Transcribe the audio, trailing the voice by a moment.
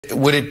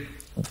Would it,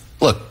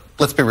 look,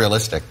 let's be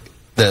realistic.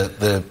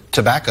 The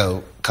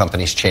tobacco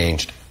companies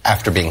changed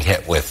after being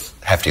hit with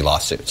hefty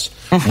lawsuits.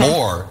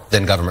 More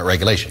than government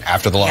regulation.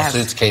 After the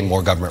lawsuits came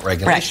more government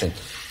regulation.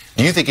 Right.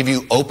 Do you think if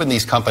you open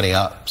these companies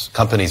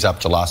up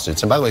to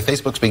lawsuits, and by the way,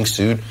 Facebook's being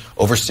sued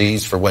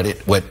overseas for what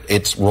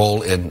its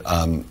role in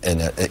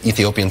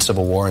Ethiopian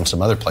civil war and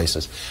some other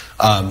places,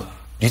 do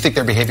you think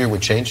their behavior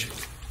would change?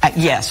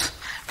 Yes.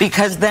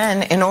 Because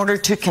then, in order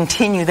to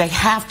continue, they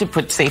have to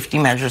put safety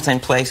measures in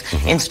place.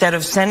 Instead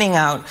of sending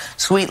out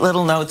sweet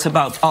little notes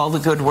about all the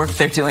good work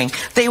they're doing,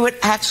 they would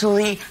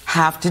actually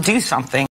have to do something.